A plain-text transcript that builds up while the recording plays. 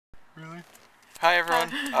Hi everyone.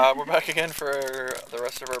 We're back again for the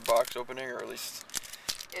rest of our box opening, or at least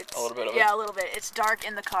It's, a little bit of it. Yeah, a little bit. It's dark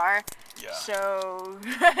in the car. Yeah. So,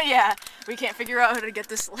 yeah, we can't figure out how to get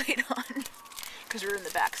this light on. Because we're in the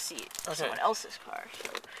back seat of someone else's car. So.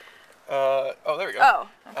 Oh, there we go. Oh,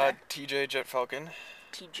 okay. TJ Jet Falcon.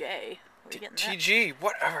 TJ? Where are you getting that? TG,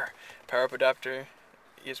 whatever. Power up adapter.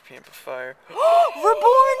 ESP amplifier.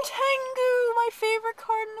 Reborn Tengu! My favorite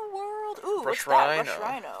card in the world. Ooh, what's that? Rush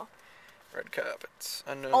Rhino. Red carpets.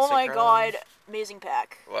 Unknown Oh my Synchron. god, amazing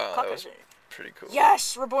pack. Wow, that was pretty cool.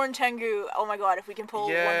 Yes, Reborn Tengu. Oh my god, if we can pull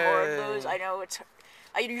one more of those, I know it's...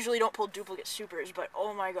 I usually don't pull duplicate supers, but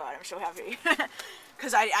oh my god, I'm so happy.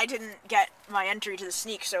 Because I didn't get my entry to the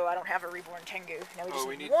sneak, so I don't have a Reborn Tengu. Now we just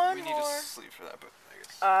need one more. We need a sleeve for that, but I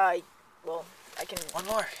guess. Well, I can... One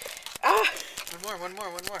more. One more.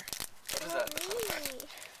 What is that? That's not a pack.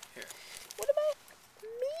 Here. What about me?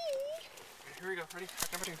 Here we go. Ready?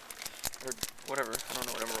 Pack number 2. Or whatever. I don't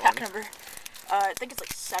know what number Pack number. I think it's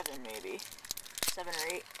like 7, maybe. 7 or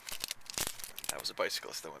 8. That was a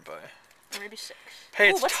bicyclist that went by. Or maybe 6.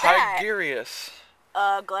 Hey, it's Tigurius.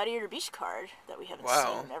 Gladiator Beast card that we haven't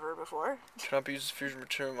seen ever before. Cannot be used as fusion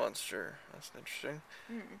material monster. That's interesting.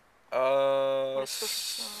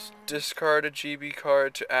 Discard a GB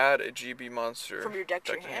card to add a GB monster from your deck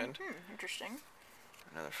to your hand. Interesting.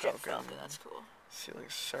 Another Falcon. Jet Falcon, that's cool. Sealing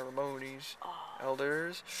Ceremonies.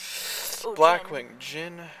 Elders. Oh, Blackwing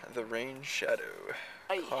Jin, the Rain Shadow.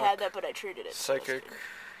 I had that, but I traded it. Psychic.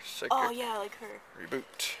 Oh yeah, I like her.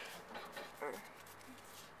 Reboot.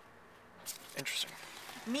 Interesting.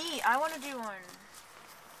 Me, I want to do one.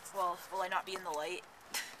 Well, will I not be in the light?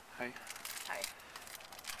 Hi. Hi.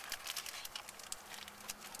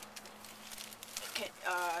 Okay,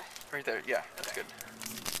 right there, yeah, that's good.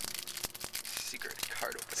 Secret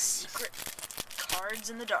card opening. Secret cards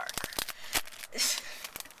in the dark.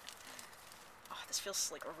 Oh, this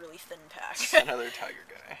feels like a really thin pack. Another Tiger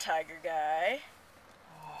Guy. Tiger Guy.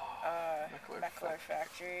 Oh, Mechler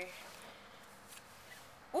Factory.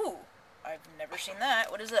 Ooh, I've never seen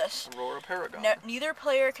that. What is this? Aurora Paragon. Neither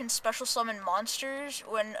player can special summon monsters.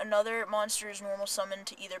 When another monster is normal summoned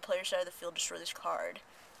to either player's side of the field, destroy this card.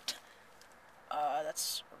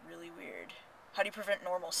 That's really weird. How do you prevent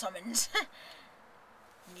normal summons?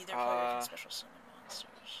 Neither player can special summon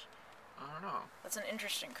monsters. I don't know. That's an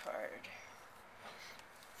interesting card.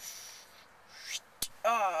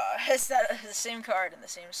 It's the same card in the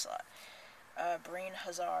same slot. Brain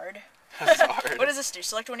Hazard. What does this do?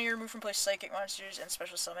 Select one of your removed from play psychic monsters and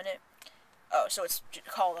special summon it. Oh, so it's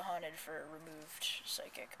Call the Haunted for removed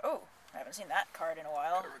psychic. Oh, I haven't seen that card in a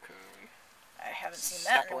while. I haven't seen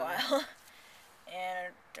that in a while. And I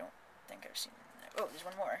don't think I've seen that. Oh, there's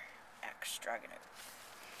one more. Axe Dragonite.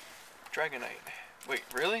 Dragonite. Wait,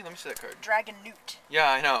 really? Let me see that card. Dragonute.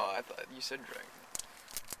 Yeah, I know. I thought you said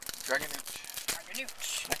Dragonite. Dragonute.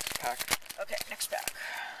 Next pack. Okay, next pack.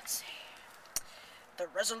 Let's see. The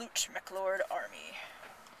Resolute Mechlord Army.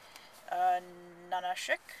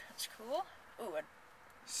 Nanashik. That's cool. Ooh,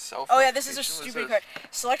 oh yeah, this is a stupid card.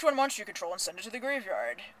 Select one monster you control and send it to the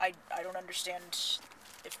graveyard. I don't understand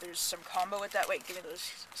if there's some combo with that. Wait, give me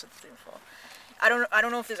those. I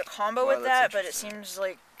don't know if there's a combo with that, but it seems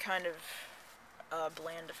like kind of a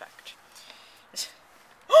bland effect.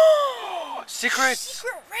 Secret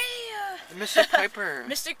Raya! Mystic Piper.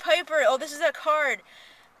 Mystic Piper. Oh, this is that card.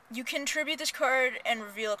 You can tribute this card and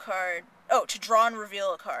reveal a card. Oh, to draw and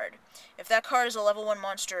reveal a card. If that card is a level 1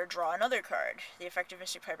 monster, draw another card. The effective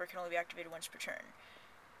Mystic Piper can only be activated once per turn.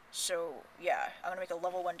 So, yeah, I'm gonna make a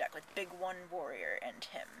level 1 deck, like Big 1 Warrior and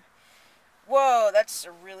him. Whoa, that's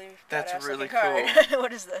a really really card. cool.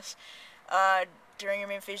 What is this? During your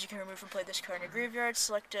main phase, you can remove and play this card in your graveyard.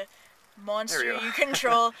 Select a monster you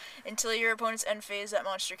control until your opponent's end phase. That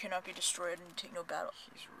monster cannot be destroyed and take no battle.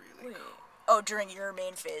 He's really cool. Oh, during your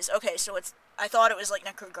main phase. Okay, so I thought it was like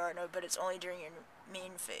Necrogarno, but it's only during your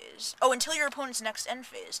main phase. Oh, until your opponent's next end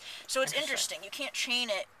phase. So it's interesting. You can't chain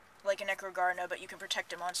it like a Necrogarno, but you can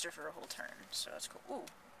protect a monster for a whole turn. So that's cool. Ooh,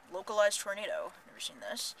 Localized Tornado. Never seen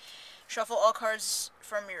this. Shuffle all cards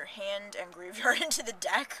from your hand and graveyard into the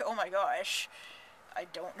deck. Oh my gosh. I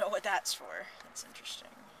don't know what that's for. That's interesting.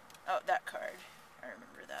 Oh, that card. I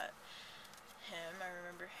remember that. Him. I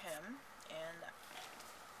remember him. And that.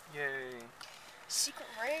 Yay. Secret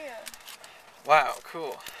Raya. Wow,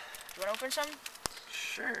 cool. Do you want to open some?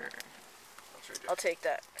 Sure. I'll take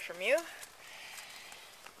that from you.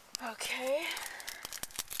 Okay.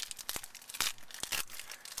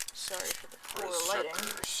 Sorry for the poor lighting.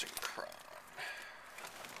 Synchron.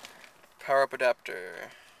 Power up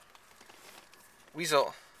adapter.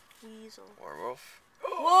 Weasel. Weasel. Werewolf.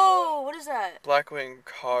 Whoa, what is that? Blackwing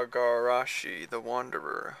Kagarashi, the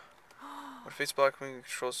Wanderer. When face Blackwing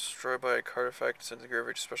controls destroyed by a card effect, send the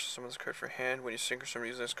graveyard to special summon this card for hand. When you sync or summon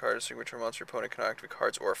using this card, a signature monster opponent can activate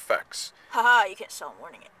cards or effects. Haha, you can't sell him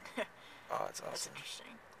warning it. Oh, that's awesome. That's interesting.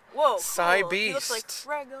 Whoa, Psy cool. Beast. He looks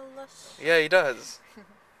like Regulus. Yeah, he does.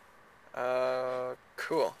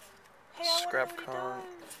 Cool. Hey, I Scrap wonder con. what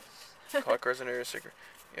he does. Clock Resonator Secret.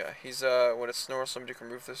 Yeah, he's, when it's normal, somebody can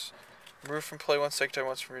remove this. Remove from play one psychic type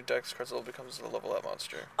monster from your deck. This card's level becomes a level up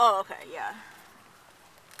monster. Oh, okay, yeah.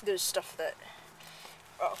 There's stuff that...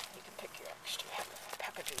 Oh, you can pick your extra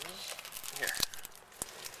packages. Here.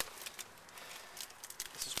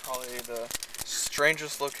 This is probably the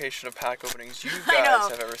strangest location of pack openings you I guys know.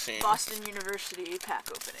 have ever seen. Boston University pack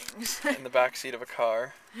openings. In the backseat of a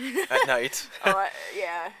car at night. Oh,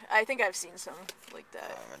 yeah. I think I've seen some like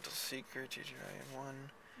that. Mental Seeker, TGI 1.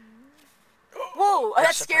 Whoa,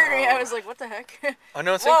 that scared me. I Reciprocity. was like, what the heck?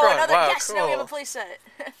 Unknown Whoa, Synchron. another, Wow, yes, cool. now we have a playset.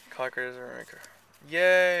 Clock Razor Maker.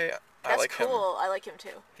 Yay. That's I like him. cool. I like him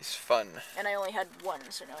too. He's fun. And I only had one,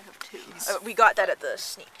 so now I have two. He's We got that at the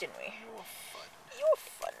sneak, didn't we? You're fun. You're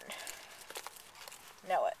fun.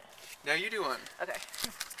 Now what? Now you do one. Okay.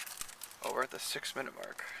 Oh, we're at the 6-minute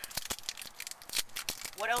mark.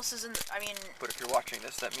 What else is in? I mean. But if you're watching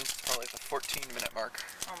this, that means it's probably the 14-minute mark.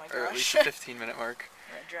 Oh my Or at least gosh. the 15-minute mark.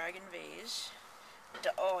 Red Dragon Vase.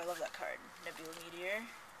 Oh, I love that card. Nebula Meteor.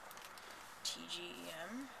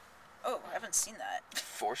 TGEM. Oh, I haven't seen that.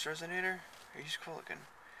 Force Resonator? He's cool looking.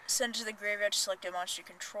 Send to the graveyard to select a monster you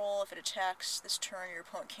control. If it attacks this turn, your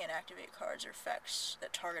opponent can't activate cards or effects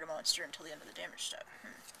that target a monster until the end of the damage step.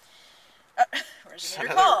 Resonator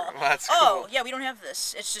Call. Well, that's Oh, cool. yeah, we don't have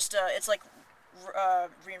this. It's just, it's like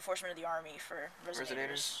reinforcement of the army for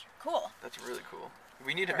Resonators. Cool. That's really cool.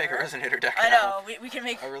 We need to make a Resonator deck I now. know. We can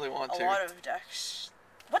make I really want a to. lot of decks.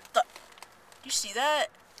 What the? Do you see that?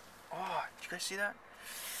 Oh, did you guys see that?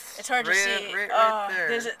 It's hard to see. Right there.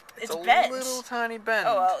 There's It's bent. a little tiny bend.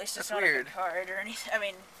 Oh, well, at least That's it's not weird. a good card or anything. I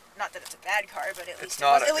mean, not that it's a bad card, but at least It's it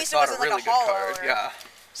not wasn't a really like a good hollow card. or Yeah.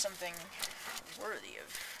 something worthy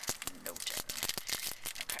of noting.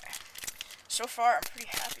 Okay. So far, I'm pretty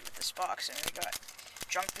happy with this box. I mean, we got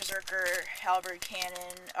Junk Berserker, Halberd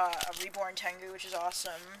Cannon, a Reborn Tengu, which is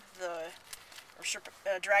awesome.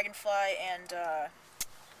 Dragonfly, and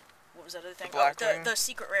what was that other thing? The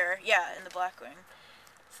Secret Rare. Yeah, and the Blackwing.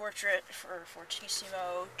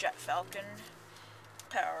 Fortissimo, Jet Falcon,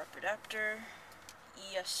 Power Up Adapter,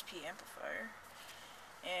 ESP Amplifier,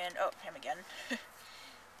 and oh, him again.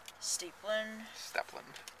 Staplin.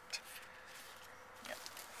 Yep.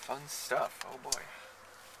 Fun stuff. Oh boy.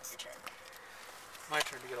 Your turn. My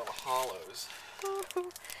turn to get all the hollows.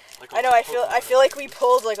 Like I know. I feel like we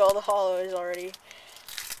pulled like all the hollows already,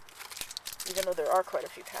 even though there are quite a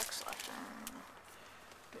few packs left.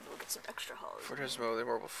 Maybe we'll get some extra hollows. Fortress Mode, the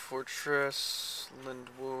Marble Fortress,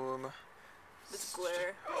 Lindwomb. With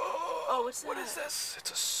glare. Oh, what's that? What is this?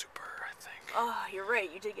 It's a super, I think. Oh, you're right.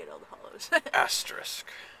 You did get all the hollows. Asterisk.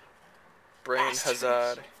 Brain Asterisk.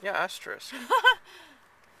 Hazard. Yeah, asterisk.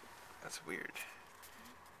 That's weird.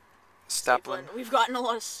 Staplin. We've gotten a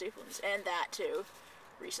lot of Staplins, and that too,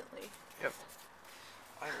 recently. Yep.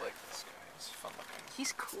 I like this guy. It's fun looking.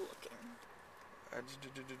 He's cool looking.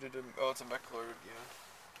 Oh, it's a Mechlord, yeah.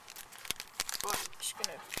 Just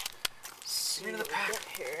gonna see Give me what the we pack. get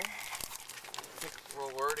here. I think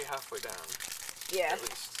we're already halfway down. Yeah. At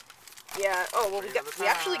least. Yeah. Oh well, we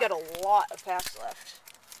actually got a lot of packs left.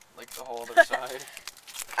 Like the whole other side.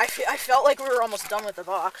 I felt like we were almost done with the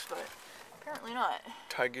box, but apparently not.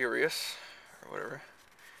 Tigurius, or whatever.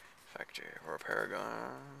 Factory, or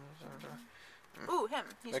Paragon. Ooh, him.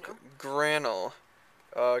 He's new. Granul.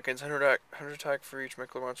 Gains 100 attack for each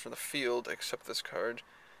Mechlord monster in the field, except this card.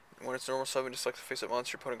 When it's normal summon, just select the face-up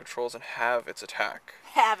monster your opponent controls and have its attack.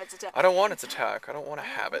 Have its attack. I don't want its attack. I don't want to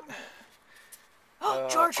have it. Oh,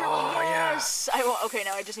 Jar Jar, oh, yes! I want, okay,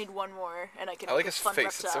 now I just need one more, and I can. I like have his the fun face.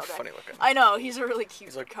 It's so reptile deck. funny looking. I know, he's a really cute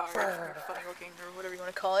He's like, card. "Brr." Funny looking, or whatever you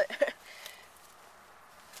want to call it.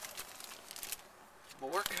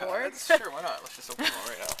 More More? cards? Sure, why not? Let's just open them all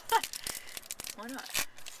right now. Why not?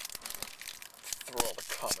 Throw all the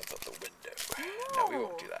comments out the window. No, we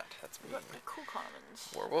won't do that. That's mean. Look, cool commons.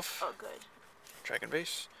 Werewolf. Oh, good. Dragon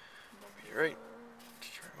Base. You're right.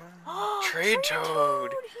 Oh, Trade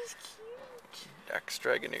Toad. He's cute. X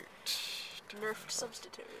Dragonite. Nerfed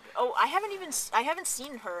Substitute. Oh, I haven't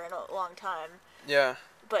seen her in a long time. Yeah.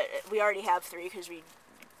 But we already have 3 because we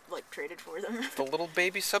like traded for them. The little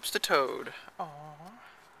baby Substitute. Aww.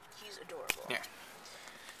 He's adorable. Yeah.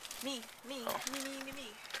 Me.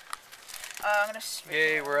 I'm gonna.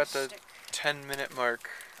 Yay, we're at the 10-minute mark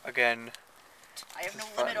again. I have This no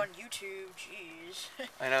is limit fun. on YouTube. Jeez.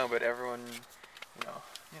 I know, but everyone, you know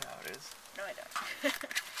how it is. No, I don't.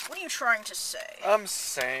 What are you trying to say? I'm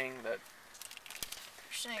saying that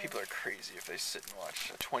You're saying... people are crazy if they sit and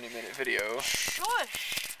watch a 20-minute video.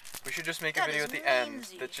 Shush. We should just make a That video is at the end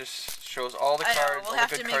meansy. that just shows all the I know, cards, we'll all have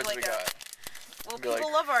the to good make, cards like, we a- got. Well, Be people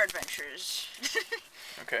like- love our adventures.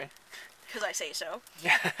 Okay. Because I say so.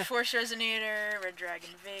 Yeah. Force Resonator, Red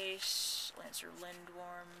Dragon Vase, Lancer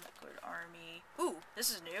Lindworm, Good Army. Ooh, this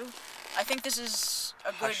is new. I think this is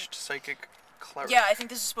a good... Hushed Psychic Cleric. Yeah, I think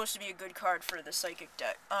this is supposed to be a good card for the Psychic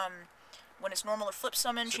deck. When it's normal or flip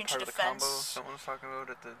summon, Is it change part to of the combo defense. someone was talking about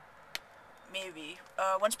at the Maybe.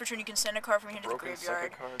 Once per turn, you can send a card from your hand to the broken graveyard.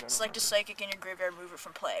 Psychic card? I don't Select a remember. Psychic in your graveyard, move it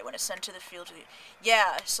from play. When it's sent to the field,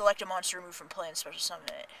 yeah, select a monster, remove from play, and special summon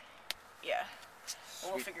it. Yeah.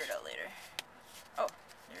 Well, we'll Sweet. figure it out later. Oh,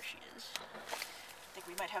 there she is. I think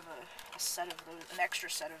we might have a set of those, an extra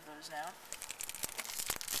set of those now.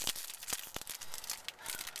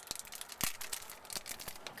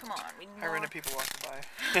 Come on, we Hi, know random people walking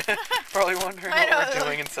by. Probably wondering I what we're know.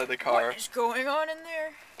 doing inside the car. what is going on in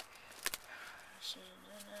there.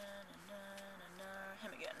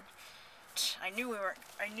 Him again. I knew we weren't.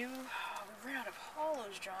 We ran out of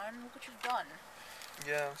hollows, John. Look what you've done.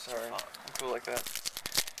 Yeah, I'm sorry. I'm cool like that.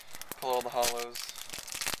 Pull all the hollows.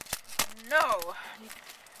 No! I need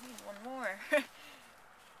one more.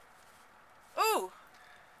 Ooh!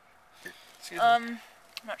 Excuse me. I'm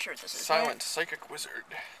not sure what this is. Silent Psychic Wizard.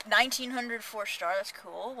 1900 4-star, that's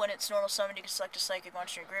cool. When it's normal summoned, you can select a psychic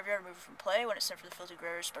monster in your graveyard, remove it from play. When it's sent for the filthy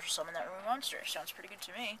graveyard, special summon that removed monster. Sounds pretty good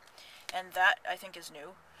to me. And that, I think, is new.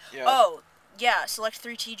 Yeah. Oh, yeah, select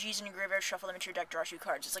 3 TGs in your graveyard, shuffle them into your deck, draw 2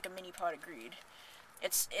 cards. It's like a mini Pot of Greed.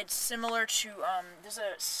 It's similar to, there's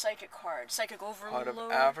a psychic card, Psychic Overload. Pot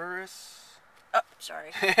of Avarice. Oh, sorry.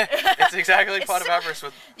 It's exactly like It's Pot of sim- Avarice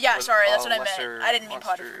with. Yeah, with sorry, that's a what I meant. lesser I didn't mean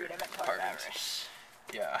Pot of monster Greed, I meant Pot card. of Avarice.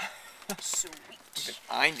 Yeah. Sweet. Even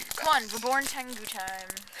I knew that. Come on, Reborn Tengu time.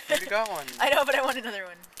 We already got one. I know, but I want another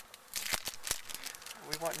one.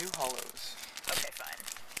 We want new hollows. Okay,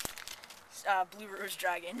 fine. Blue Rose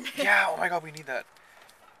Dragon. Yeah. Oh my God, we need that.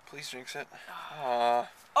 Please jinx it.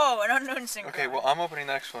 Oh, an unknown single. Okay. Well, I'm opening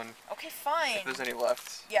the next one. Okay, fine. If there's any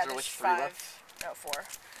left. Yeah, Is there like there's 3 5. left? No, 4.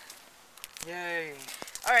 Yay.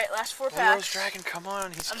 Alright, last 4 Blue packs. Rose Dragon, come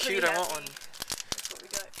on. He's I'm cute. pretty I want happy. one. That's what we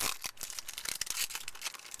got.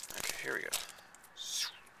 Okay, here we go.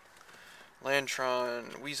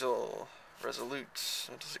 Lantron, Weasel, Resolute.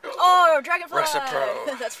 What does it go? Oh, Dragonfly!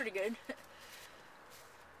 Recipro. That's pretty good.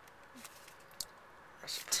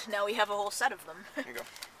 Recipro. Now we have a whole set of them. Here you go.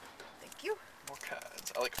 Thank you. More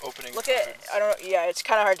cards. I like opening Look cards. at, I don't know, yeah, it's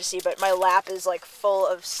kind of hard to see, but my lap is like full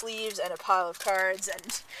of sleeves and a pile of cards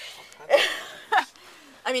and,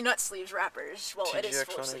 I mean, not sleeves, wrappers. Well, it is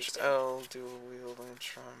full of sleeves. too. TGX1HL, dual wheel,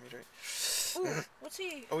 Lantron, meter. Ooh, what's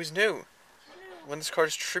he? Oh, he's new. When this card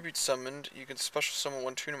is tribute summoned, you can special summon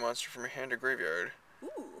 1 tuna monster from your hand or graveyard.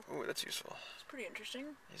 Ooh, Ooh, that's useful. it's pretty interesting.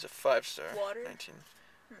 He's a 5-star. Water? 19.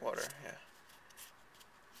 Water, yeah.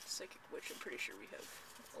 Psychic Witch, I'm pretty sure we have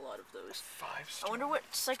a lot of those. 5-star. I wonder what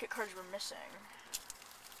psychic cards we're missing.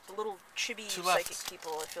 The little chibi 2 left. psychic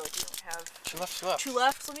people, I feel like we don't have. 2 left, 2 left. 2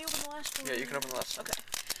 left? Let me open the last one. Yeah, you can open the last one. Okay.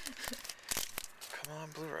 Come on,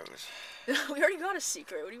 Blue Rose. We already got a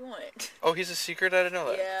secret, what do you want? Oh, he's a secret? I didn't know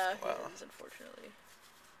that. Yeah, Wow. he is, unfortunately.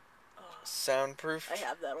 Oh, Soundproof. I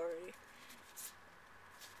have that already.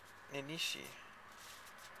 Ninishi.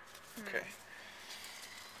 Okay.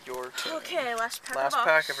 Your turn. Okay, last pack Last of the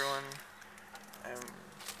pack, box. everyone.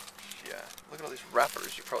 Yeah. Look at all these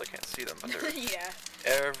wrappers. You probably can't see them, but they're Yeah.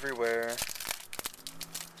 everywhere.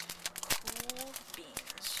 Cool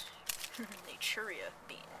beans. Naturia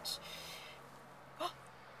beans. I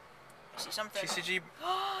see something. TCG. Yay!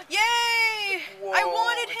 I Whoa,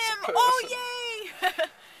 wanted it's him! a Oh, person. yay!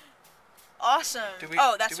 Awesome. Do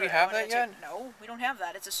That's we what have I wanted that yet? to. No, we don't have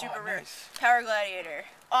that. It's a super Oh, rare. nice. Power Gladiator.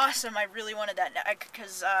 Awesome. I really wanted that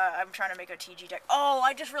because I'm trying to make a TG deck. Oh,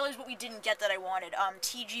 I just realized what we didn't get that I wanted.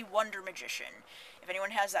 TG Wonder Magician. If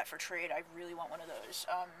anyone has that for trade, I really want one of those.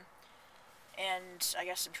 And I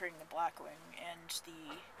guess I'm trading the Blackwing and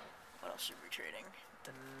the... What else are we trading?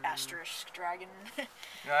 The Asterisk Dragon.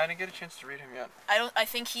 No, I didn't get a chance to read him yet. I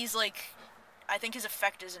think he's like... I think his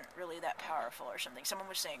effect isn't really that powerful or something. Someone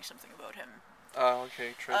was saying something about him. Oh,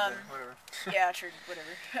 okay. Trade then. Whatever. Yeah, trade, whatever.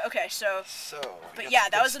 Okay, so... So. we But got yeah,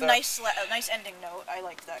 some that good was stuff. a nice ending note. I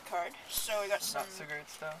liked that card. So we got some... Not so great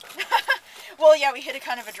stuff. Well, yeah, we hit a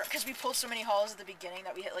kind of a dry... Because we pulled so many hauls at the beginning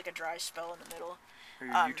that we hit like a dry spell in the middle. Are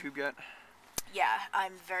you YouTube yet? Yeah,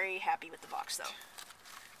 I'm very happy with the box though.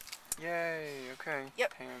 Yay. Okay.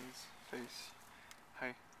 Yep. Hands. Face.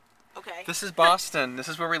 Hi. Okay. This is Boston. This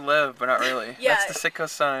is where we live, but not really. Yeah. That's the Sitco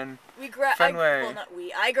sign. Fenway. Well, not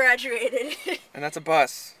we. I graduated. And that's a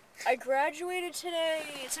bus. I graduated today.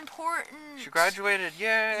 It's important. She graduated. Yay!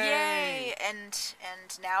 Yay! And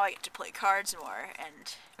now I get to play cards more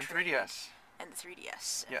and 3DS. And the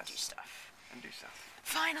 3DS. And Yes. do stuff. And do stuff.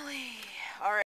 Finally. All right.